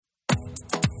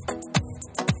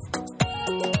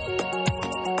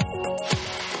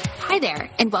there,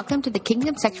 and welcome to the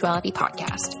Kingdom Sexuality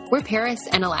Podcast. We're Paris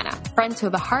and Alana, friends who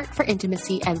have a heart for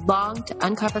intimacy and long to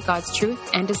uncover God's truth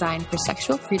and design for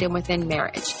sexual freedom within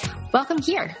marriage. Welcome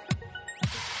here.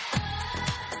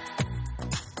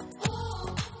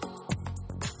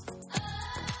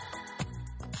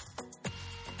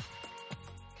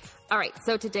 All right,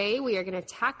 so today we are going to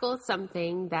tackle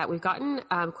something that we've gotten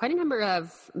quite a number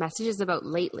of messages about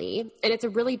lately, and it's a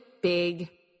really big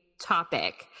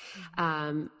topic,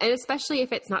 and especially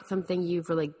if it's not something you've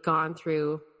really gone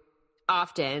through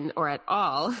often or at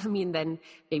all. I mean, then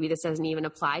maybe this doesn't even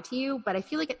apply to you, but I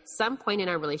feel like at some point in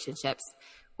our relationships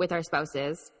with our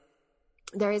spouses,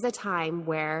 there is a time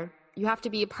where you have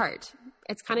to be apart.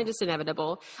 It's kind of just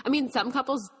inevitable. I mean, some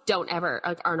couples are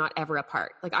not ever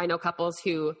apart. Like I know couples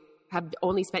who have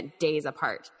only spent days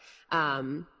apart.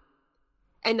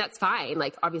 And that's fine.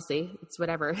 Like, obviously it's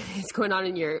whatever is going on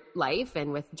in your life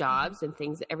and with jobs and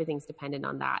things, everything's dependent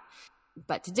on that.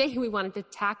 But today we wanted to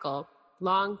tackle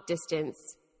long distance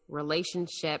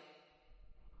relationship.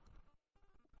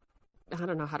 I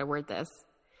don't know how to word this.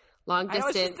 Long distance. I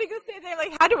was just going to say that,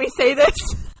 like, how do we say this?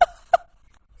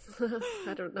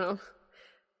 I don't know.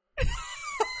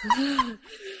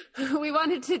 We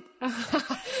wanted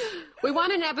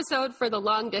an episode for the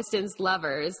long distance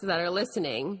lovers that are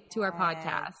listening to our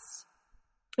podcast,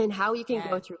 and how you can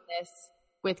go through this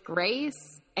with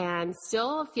grace and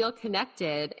still feel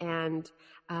connected and,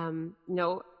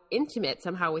 intimate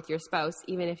somehow with your spouse,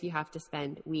 even if you have to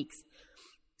spend weeks.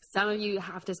 Some of you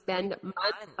have to spend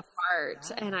months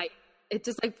apart, and it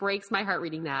just like breaks my heart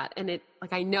reading that. And it,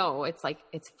 like, I know it's like,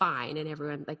 it's fine. And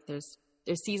everyone, like, there's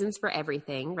seasons for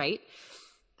everything, right?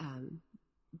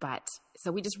 But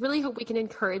so we just really hope we can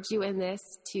encourage you in this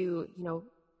to,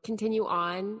 continue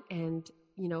on, and,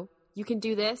 you can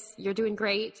do this. You're doing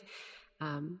great.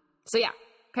 So yeah,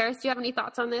 Paris, do you have any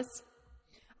thoughts on this?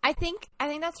 I think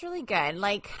that's really good.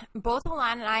 Like, both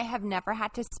Alana and I have never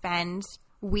had to spend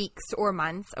weeks or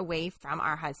months away from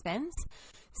our husbands.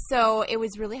 So it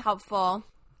was really helpful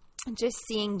just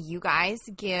seeing you guys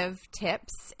give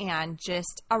tips and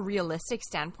just a realistic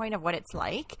standpoint of what it's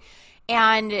like.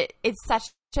 And it's such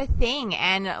a thing.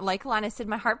 And like Alana said,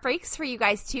 my heart breaks for you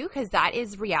guys too, because that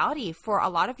is reality for a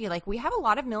lot of you. Like, we have a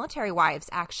lot of military wives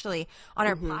actually on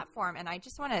our platform. And I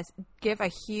just want to give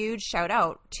a huge shout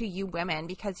out to you women,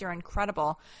 because you're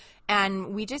incredible.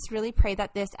 And we just really pray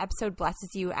that this episode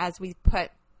blesses you as we put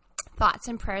thoughts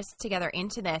and prayers together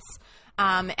into this.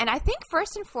 And I think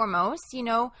first and foremost,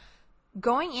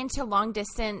 going into long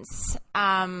distance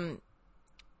as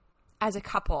a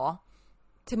couple,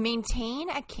 to maintain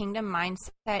a kingdom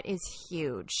mindset is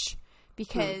huge,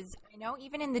 because I know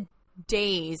even in the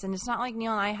days, and it's not like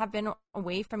Neil and I have been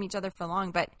away from each other for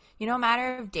long, but a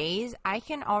matter of days, I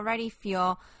can already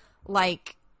feel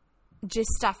like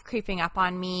just stuff creeping up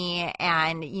on me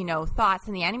and, thoughts,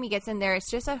 and the enemy gets in there.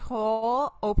 It's just a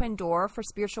whole open door for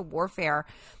spiritual warfare.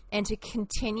 And to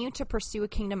continue to pursue a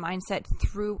kingdom mindset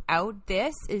throughout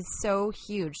this is so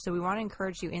huge. So we want to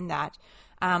encourage you in that.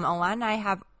 Alana and I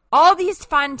have all these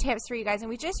fun tips for you guys, and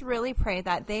we just really pray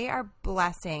that they are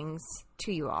blessings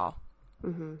to you all.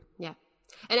 Mm-hmm. Yeah.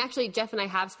 And actually, Jeff and I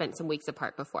have spent some weeks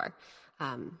apart before.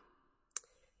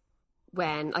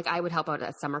 When, like, I would help out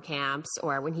at summer camps,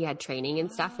 or when he had training and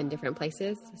stuff in different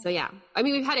places. So yeah, I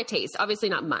mean, we've had a taste, obviously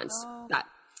not months, but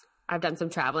I've done some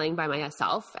traveling by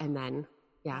myself, and then,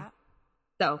 yeah.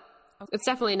 So it's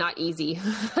definitely not easy,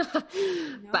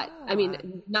 but I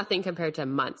mean, nothing compared to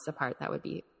months apart. That would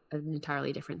be an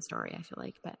entirely different story, I feel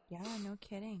like, but yeah, no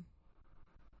kidding.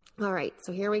 All right,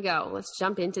 so here we go. Let's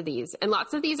jump into these. And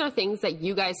lots of these are things that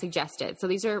you guys suggested. So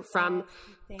these are from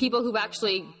people who've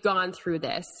actually gone through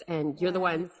this, and you're the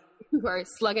ones who are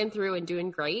slugging through and doing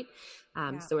great.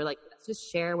 So we're like, let's just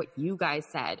share what you guys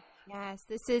said. Yes,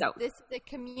 this is the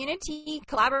community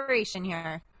collaboration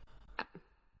here. Yeah,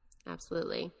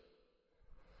 absolutely.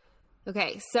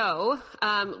 Okay, so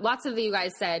lots of you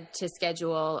guys said to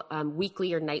schedule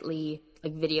weekly or nightly,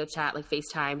 like, video chat, like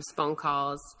FaceTimes, phone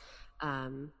calls,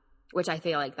 which I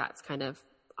feel like that's kind of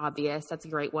obvious. That's a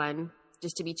great one,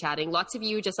 just to be chatting. Lots of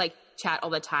you just like chat all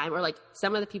the time, or like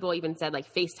some of the people even said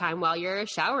like FaceTime while you're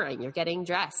showering, you're getting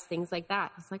dressed, things like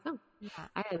that. It's like,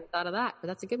 I hadn't thought of that, but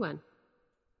that's a good one.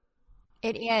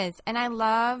 It is. And I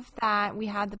love that we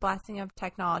had the blessing of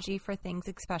technology for things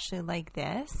especially like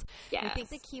this. Yes. I think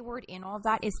the key word in all of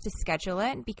that is to schedule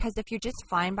it, because if you're just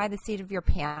flying by the seat of your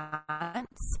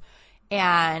pants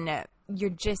and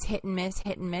you're just hit and miss,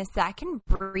 that can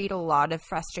breed a lot of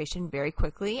frustration very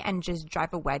quickly and just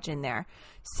drive a wedge in there.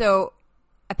 So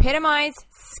epitomize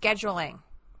scheduling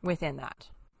within that.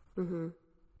 Mm-hmm.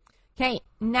 Okay,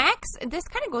 next, this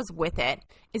kind of goes with it,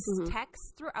 is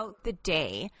text throughout the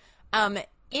day.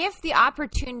 If the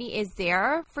opportunity is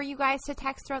there for you guys to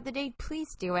text throughout the day, please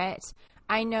do it.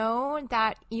 I know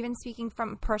that even speaking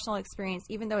from personal experience,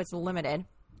 even though it's limited,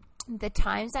 the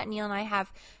times that Neil and I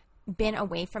have been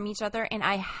away from each other and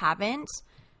I haven't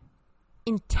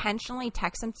intentionally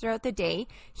texted him throughout the day,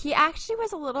 he actually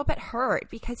was a little bit hurt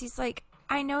because he's like,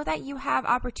 I know that you have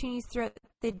opportunities throughout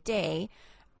the day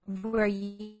where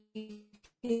you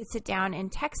sit down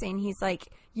and text, and he's like,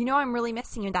 I'm really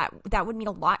missing you. That would mean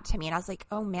a lot to me. And I was like,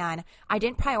 oh man, I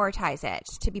didn't prioritize it,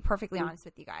 to be perfectly honest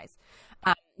with you guys.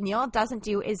 Neil doesn't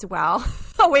do as well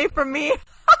away from me.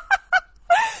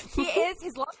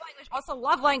 His love language, also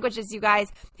love languages, you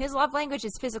guys. His love language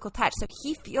is physical touch. So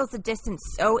he feels the distance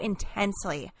so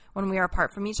intensely when we are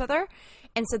apart from each other.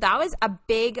 And so that was a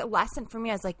big lesson for me.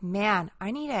 I was like, man,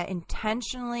 I need to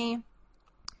intentionally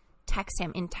text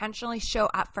him, intentionally show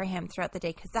up for him throughout the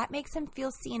day, because that makes him feel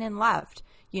seen and loved,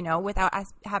 without us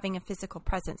having a physical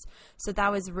presence. So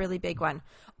that was a really big one.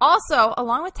 Also,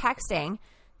 along with texting,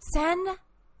 send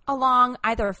along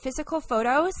either physical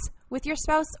photos with your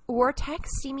spouse or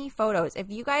text me photos. If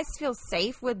you guys feel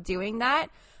safe with doing that,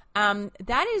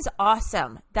 that is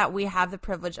awesome that we have the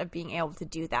privilege of being able to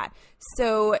do that.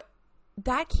 So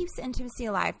that keeps the intimacy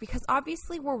alive, because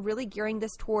obviously we're really gearing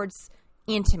this towards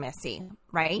intimacy,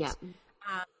 right? Yeah.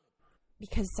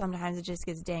 Because sometimes it just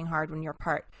gets dang hard when you're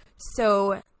apart.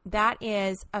 So that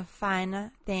is a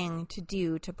fun thing to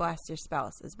do to bless your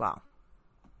spouse as well.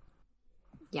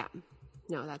 Yeah.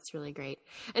 No, that's really great.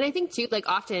 And I think too,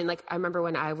 often, I remember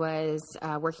when I was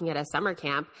working at a summer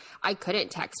camp, I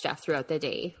couldn't text Jeff throughout the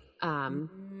day. And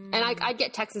I'd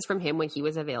get texts from him when he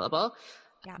was available,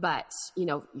 but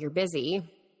you're busy.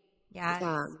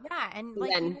 Yeah. And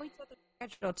each other's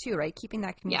schedule too, right? Keeping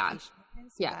that communication.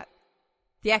 Yeah.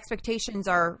 The expectations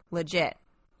are legit.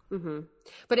 Mm-hmm.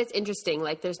 But it's interesting.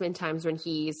 There's been times when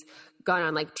he's gone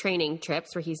on training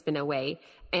trips where he's been away.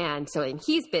 And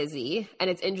he's busy. And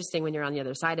it's interesting when you're on the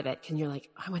other side of it. And you're like,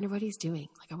 I wonder what he's doing.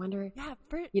 I wonder,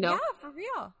 for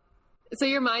real. So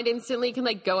your mind instantly can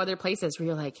go other places where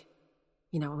you're like,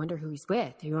 I wonder who he's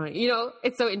with.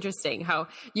 It's so interesting how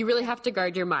you really have to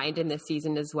guard your mind in this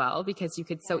season as well, because you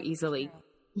could so easily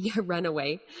run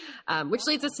away. Which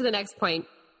leads us to the next point,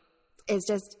 is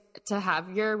just to have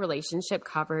your relationship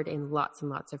covered in lots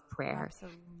and lots of prayer.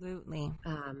 Absolutely.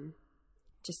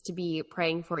 Just to be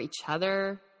praying for each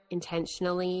other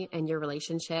intentionally and your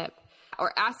relationship,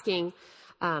 or asking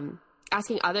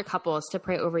other couples to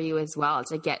pray over you as well,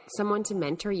 to get someone to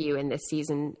mentor you in this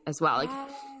season as well.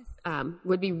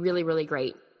 Would be really, really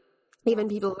great. Even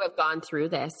people who have gone through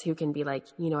this, who can be like,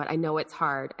 you know what, I know it's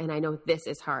hard and I know this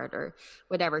is hard, or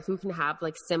whatever, who can have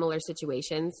similar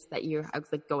situations that you're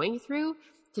going through,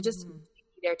 to just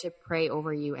be there to pray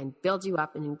over you and build you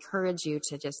up and encourage you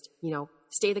to just,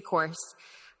 stay the course.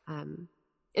 And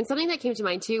something that came to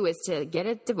mind too is to get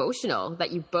a devotional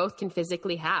that you both can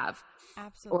physically have.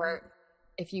 Absolutely. Or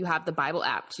if you have the Bible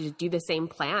app, to do the same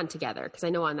plan together. Because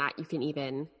I know on that you can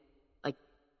even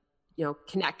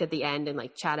connect at the end and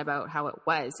chat about how it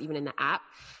was, even in the app.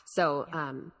 So,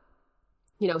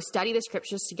 study the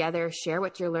scriptures together, share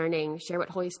what you're learning, share what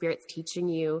Holy Spirit's teaching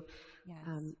you. Yes.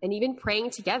 And even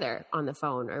praying together on the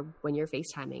phone or when you're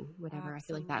FaceTiming, whatever. Absolutely. I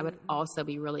feel like that would also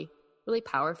be really, really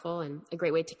powerful and a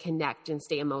great way to connect and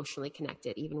stay emotionally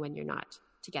connected, even when you're not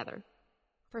together.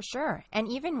 For sure. And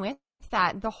even with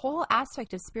that, the whole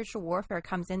aspect of spiritual warfare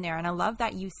comes in there. And I love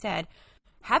that you said,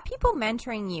 have people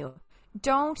mentoring you.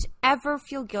 Don't ever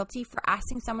feel guilty for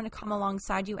asking someone to come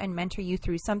alongside you and mentor you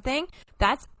through something.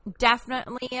 That's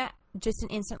definitely just an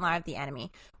instant lie of the enemy.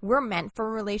 We're meant for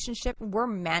a relationship. We're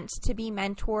meant to be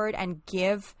mentored and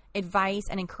give advice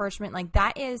and encouragement.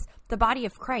 That is the body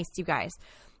of Christ, you guys.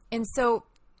 And so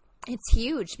it's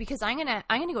huge, because I'm gonna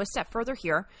go a step further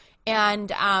here,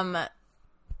 and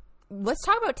let's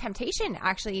talk about temptation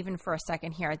actually, even for a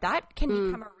second here. That can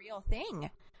become a real thing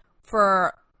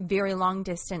for very long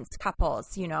distance couples,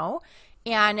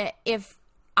 and if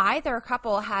either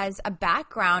couple has a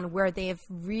background where they've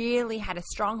really had a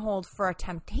stronghold for a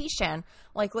temptation,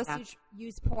 let's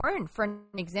use porn for an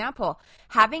example,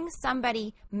 having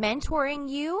somebody mentoring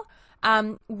you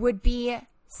would be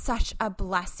such a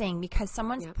blessing, because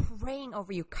someone's praying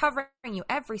over you, covering you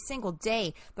every single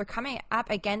day. They're coming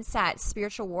up against that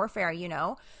spiritual warfare,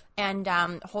 and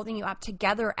holding you up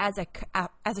together as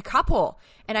a couple.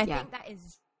 And I think that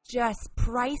is just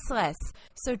priceless.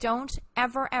 So don't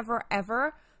ever, ever,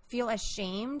 ever feel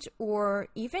ashamed, or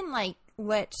even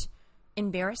let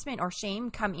embarrassment or shame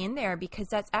come in there, because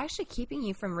that's actually keeping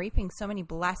you from reaping so many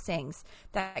blessings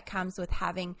that comes with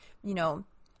having,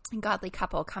 godly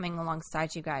couple coming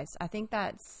alongside you guys. I think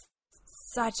that's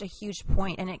such a huge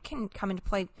point, and it can come into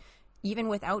play even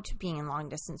without being in long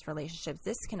distance relationships.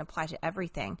 This can apply to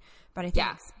everything, but I think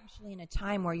especially in a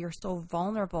time where you're so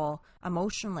vulnerable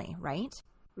emotionally, right?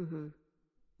 Mm-hmm.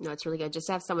 No, it's really good just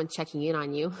to have someone checking in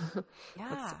on you. Yeah.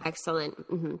 That's excellent.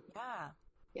 Mm-hmm.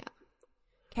 Yeah.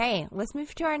 Okay, let's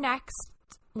move to our next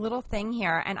little thing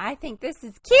here. And I think this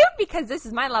is cute because this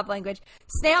is my love language.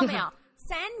 Snail mail.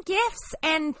 Send gifts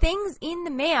and things in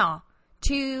the mail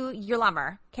to your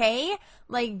lover, okay?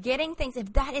 Like getting things,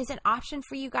 if that is an option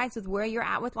for you guys with where you're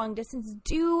at with long distance,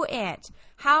 do it.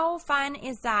 How fun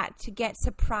is that to get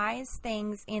surprise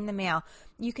things in the mail?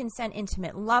 You can send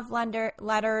intimate love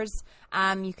letters.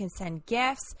 You can send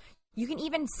gifts. You can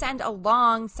even send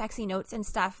along sexy notes and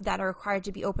stuff that are required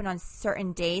to be opened on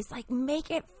certain days. Like, make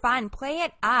it fun. Play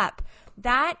it up.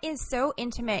 That is so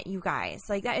intimate, you guys.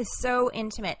 Like, that is so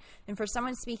intimate. And for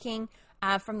someone speaking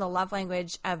from the love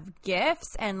language of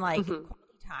gifts and, like, quality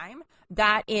time,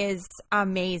 that is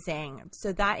amazing.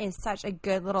 So that is such a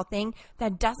good little thing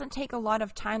that doesn't take a lot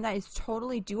of time. That is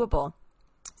totally doable.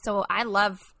 So I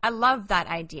love that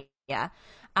idea.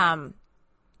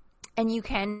 And you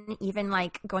can even,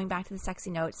 like, going back to the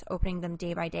sexy notes, opening them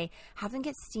day by day, have them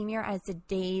get steamier as the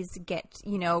days get,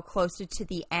 closer to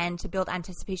the end to build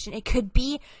anticipation. It could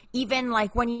be even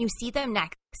like when you see them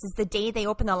next is the day they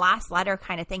open the last letter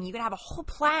kind of thing. You can have a whole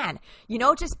plan,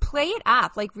 just play it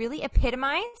up, like really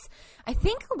epitomize. I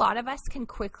think a lot of us can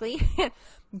quickly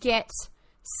get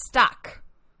stuck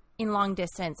in long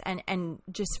distance and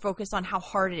just focus on how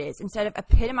hard it is instead of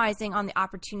epitomizing on the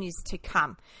opportunities to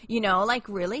come, like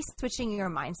really switching your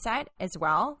mindset as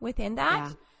well within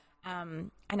that. Yeah.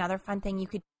 Another fun thing you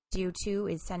could do too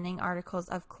is sending articles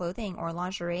of clothing or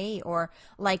lingerie or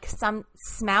like some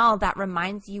smell that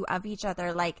reminds you of each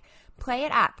other. Like, play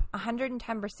it up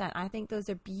 110%. I think those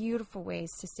are beautiful ways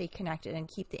to stay connected and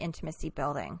keep the intimacy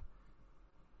building.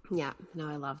 Yeah, no,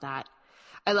 I love that.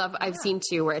 I've seen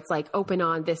too where it's like open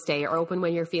on this day or open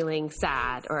when you're feeling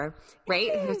sad or right.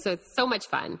 Yes. So it's so much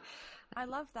fun. I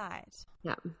love that.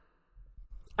 Yeah. All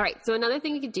right. So another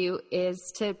thing you could do is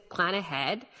to plan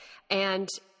ahead and,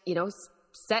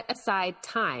 set aside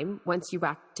time once you're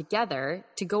back together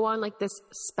to go on like this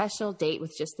special date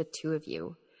with just the two of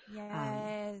you.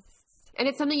 Yes. And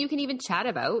it's something you can even chat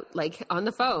about, like on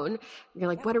the phone. You're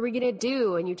like, what are we going to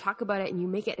do? And you talk about it and you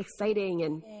make it exciting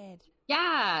and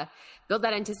build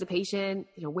that anticipation.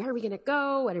 Where are we going to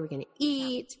go? What are we going to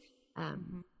eat?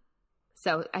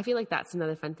 So I feel like that's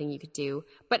another fun thing you could do.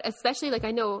 But especially like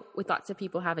I know with lots of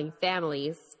people having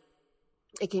families,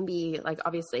 it can be like,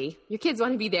 obviously your kids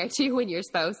want to be there too when your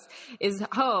spouse is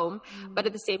home. But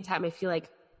at the same time, I feel like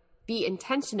be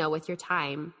intentional with your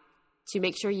time to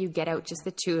make sure you get out just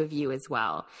the two of you as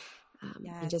well.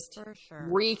 And just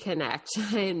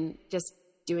reconnect and just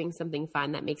doing something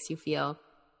fun that makes you feel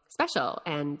special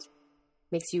and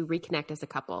makes you reconnect as a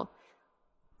couple.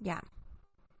 Yeah.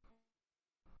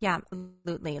 Yeah,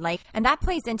 absolutely. And that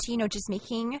plays into, just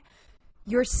making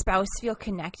your spouse feel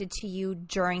connected to you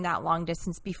during that long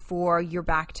distance before you're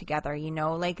back together,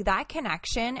 like that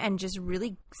connection and just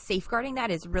really safeguarding that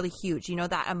is really huge,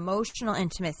 that emotional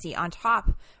intimacy on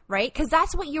top, right? Because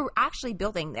that's what you're actually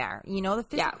building there. The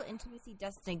physical intimacy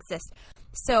doesn't exist.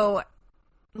 So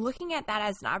looking at that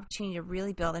as an opportunity to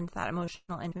really build into that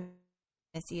emotional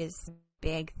intimacy is a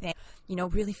big thing,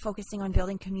 really focusing on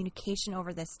building communication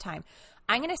over this time.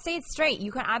 I'm going to say it straight.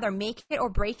 You can either make it or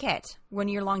break it when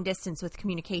you're long distance with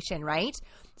communication, right?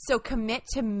 So commit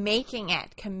to making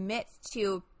it. Commit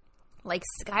to like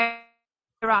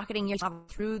skyrocketing your level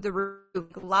through the roof.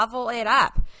 Level it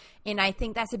up. And I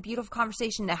think that's a beautiful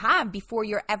conversation to have before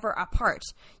you're ever apart.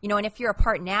 And if you're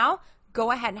apart now,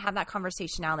 go ahead and have that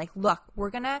conversation now. Like, look,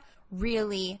 we're going to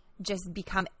really just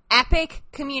become epic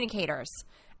communicators.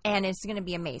 And it's going to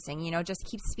be amazing. Just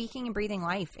keep speaking and breathing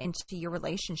life into your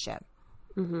relationship.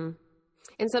 Mm-hmm.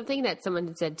 And something that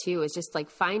someone said too is just like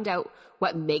find out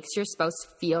what makes your spouse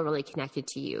feel really connected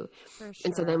to you. For sure.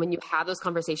 And so then when you have those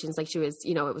conversations, like she was,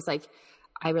 it was like,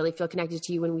 I really feel connected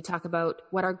to you when we talk about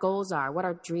what our goals are, what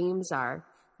our dreams are,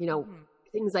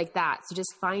 things like that. So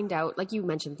just find out, like you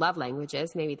mentioned, love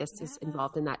languages. Maybe this is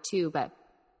involved in that too, but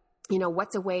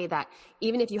what's a way that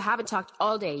even if you haven't talked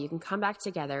all day, you can come back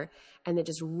together and then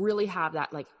just really have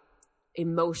that like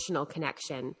emotional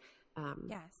connection.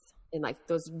 And like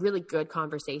those really good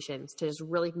conversations to just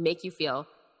really make you feel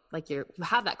like you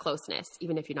have that closeness,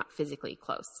 even if you're not physically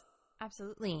close.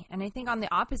 Absolutely. And I think on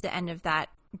the opposite end of that,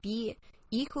 be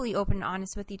equally open and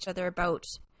honest with each other about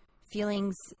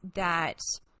feelings that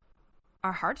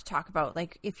are hard to talk about.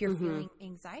 Like if you're feeling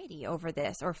anxiety over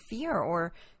this or fear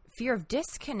or fear of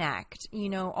disconnect,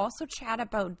 also chat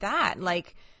about that,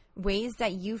 like ways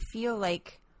that you feel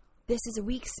like this is a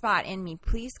weak spot in me.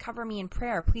 Please cover me in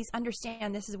prayer. Please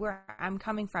understand this is where I'm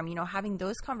coming from. Having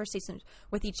those conversations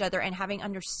with each other and having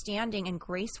understanding and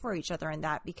grace for each other in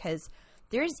that, because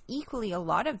there's equally a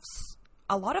lot of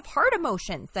hard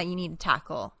emotions that you need to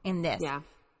tackle in this. Yeah.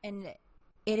 And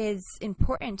it is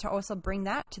important to also bring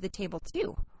that to the table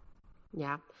too.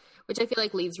 Yeah. Which I feel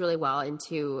like leads really well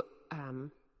into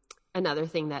another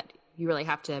thing that you really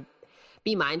have to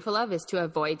be mindful of is to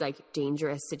avoid like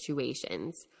dangerous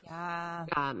situations. Yeah.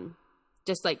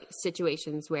 Just like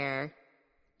situations where,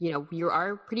 you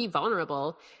are pretty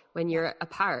vulnerable when you're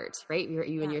apart, right?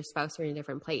 You and your spouse are in a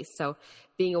different place. So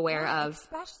being aware of,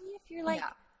 especially if you're like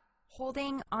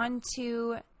holding on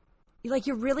to, like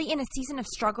you're really in a season of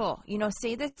struggle,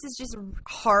 say this is just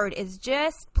hard. It's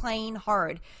just plain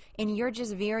hard. And you're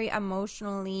just very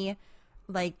emotionally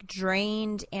like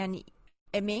drained, and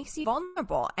it makes you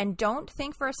vulnerable. And don't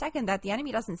think for a second that the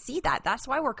enemy doesn't see that. That's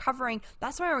why we're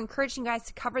encouraging guys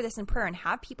to cover this in prayer and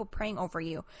have people praying over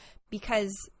you.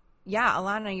 Because,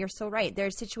 Alana, you're so right.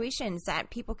 There's situations that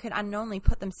people could unknowingly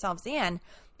put themselves in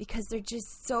because they're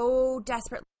just so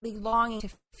desperately longing to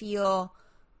feel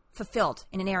fulfilled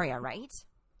in an area, right?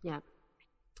 Yeah.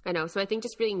 I know. So I think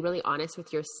just being really honest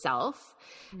with yourself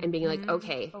and being like,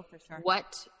 okay, for sure.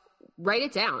 Write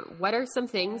it down. What are some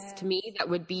things to me that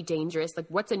would be dangerous? Like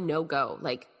what's a no-go?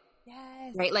 Like,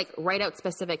 right? Like write out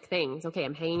specific things. Okay.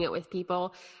 I'm hanging out with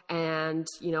people and,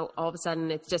 all of a sudden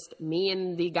it's just me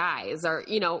and the guys or,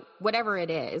 whatever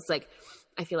it is. Like,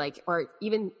 I feel like, or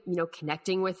even,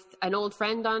 connecting with an old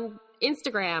friend on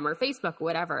Instagram or Facebook,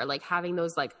 whatever, like having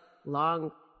those like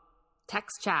long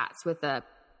text chats with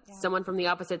someone from the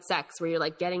opposite sex where you're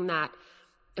like getting that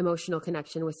emotional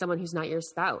connection with someone who's not your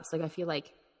spouse. Like, I feel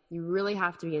like you really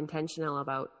have to be intentional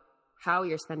about how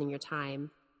you're spending your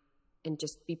time and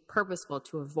just be purposeful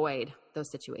to avoid those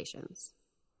situations.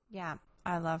 Yeah,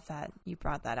 I love that you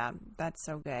brought that up. That's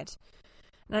so good.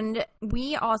 And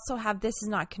we also have, this is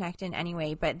not connected in any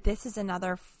way, but this is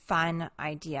another fun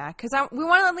idea because we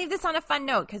want to leave this on a fun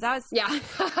note because we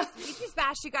just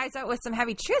bashed you guys out with some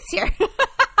heavy truths here.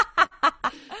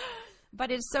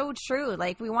 But it's so true.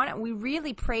 Like we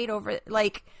really prayed over,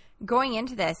 like going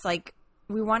into this, like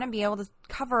we want to be able to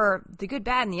cover the good,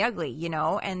 bad, and the ugly,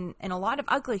 and a lot of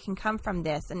ugly can come from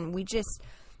this. And we just,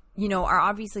 are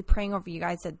obviously praying over you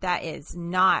guys that is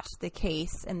not the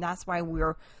case. And that's why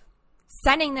we're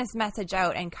sending this message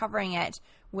out and covering it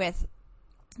with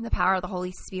the power of the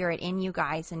Holy Spirit in you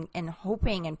guys and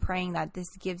hoping and praying that this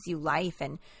gives you life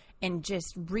and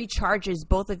just recharges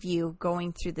both of you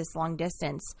going through this long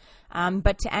distance.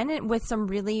 But to end it with some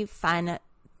really fun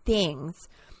things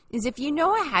is if you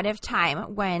know ahead of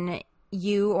time when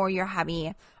you or your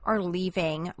hubby are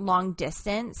leaving long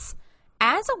distance,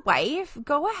 as a wife,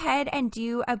 go ahead and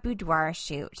do a boudoir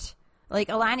shoot. Like,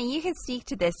 Alana, you can speak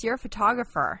to this. You're a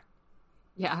photographer.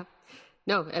 Yeah.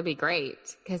 No, it'd be great.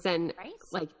 Because then,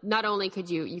 like, not only could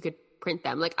you could print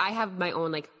them. Like, I have my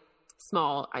own, like,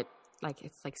 small,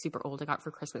 it's, like, super old I got for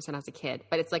Christmas when I was a kid.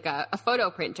 But it's, like, a photo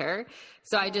printer.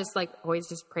 So I just, like, always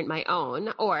just print my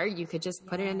own. Or you could just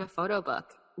put it in a photo book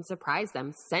and surprise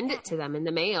them. Send it to them in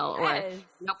the mail. Or,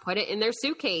 put it in their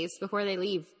suitcase before they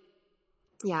leave.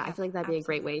 Yeah, I feel like that'd be a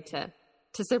great way to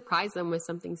surprise them with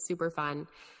something super fun.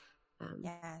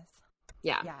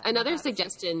 Yeah. Another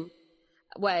suggestion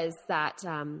was that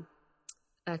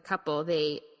a couple,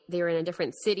 they were in a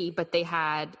different city, but they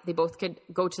both could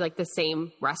go to like the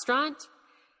same restaurant.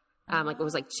 Like it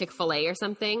was like Chick-fil-A or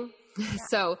something. Yeah.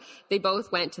 So they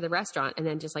both went to the restaurant and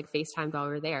then just like FaceTimed while we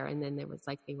were there. And then it was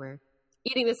like they were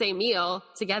eating the same meal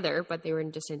together, but they were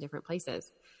just in different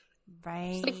places.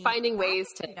 Right. Just like finding ways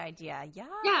to, good idea.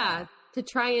 Yeah. To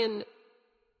try and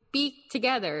be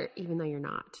together, even though you're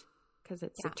not, because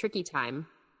it's a tricky time.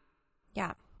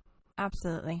 Yeah,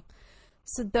 absolutely.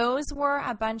 So those were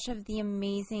a bunch of the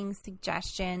amazing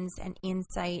suggestions and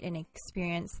insight and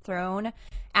experience thrown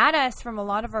at us from a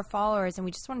lot of our followers. And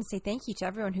we just want to say thank you to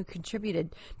everyone who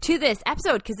contributed to this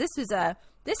episode, because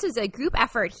this was a group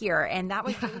effort here. And that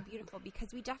was really beautiful because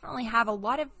we definitely have a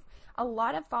lot of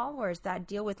followers that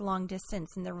deal with long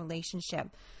distance in their relationship.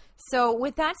 So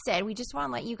with that said, we just want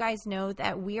to let you guys know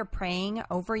that we are praying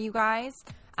over you guys.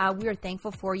 We are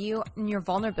thankful for you and your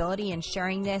vulnerability and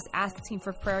sharing this, asking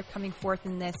for prayer, coming forth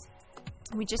in this.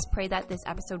 We just pray that this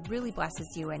episode really blesses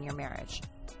you and your marriage.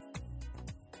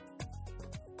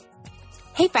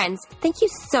 Hey friends, thank you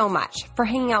so much for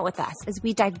hanging out with us as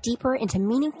we dive deeper into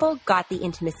meaningful, godly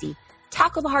intimacy,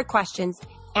 tackle the hard questions,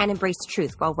 and embrace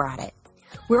truth while we're at it.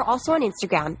 We're also on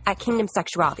Instagram at Kingdom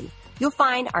Sexuality. You'll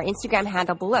find our Instagram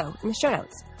handle below in the show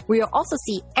notes, where you'll also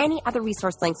see any other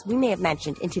resource links we may have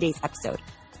mentioned in today's episode.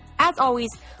 As always,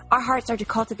 our hearts are to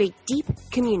cultivate deep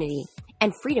community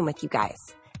and freedom with you guys,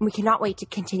 and we cannot wait to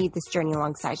continue this journey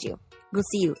alongside you. We'll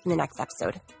see you in the next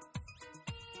episode.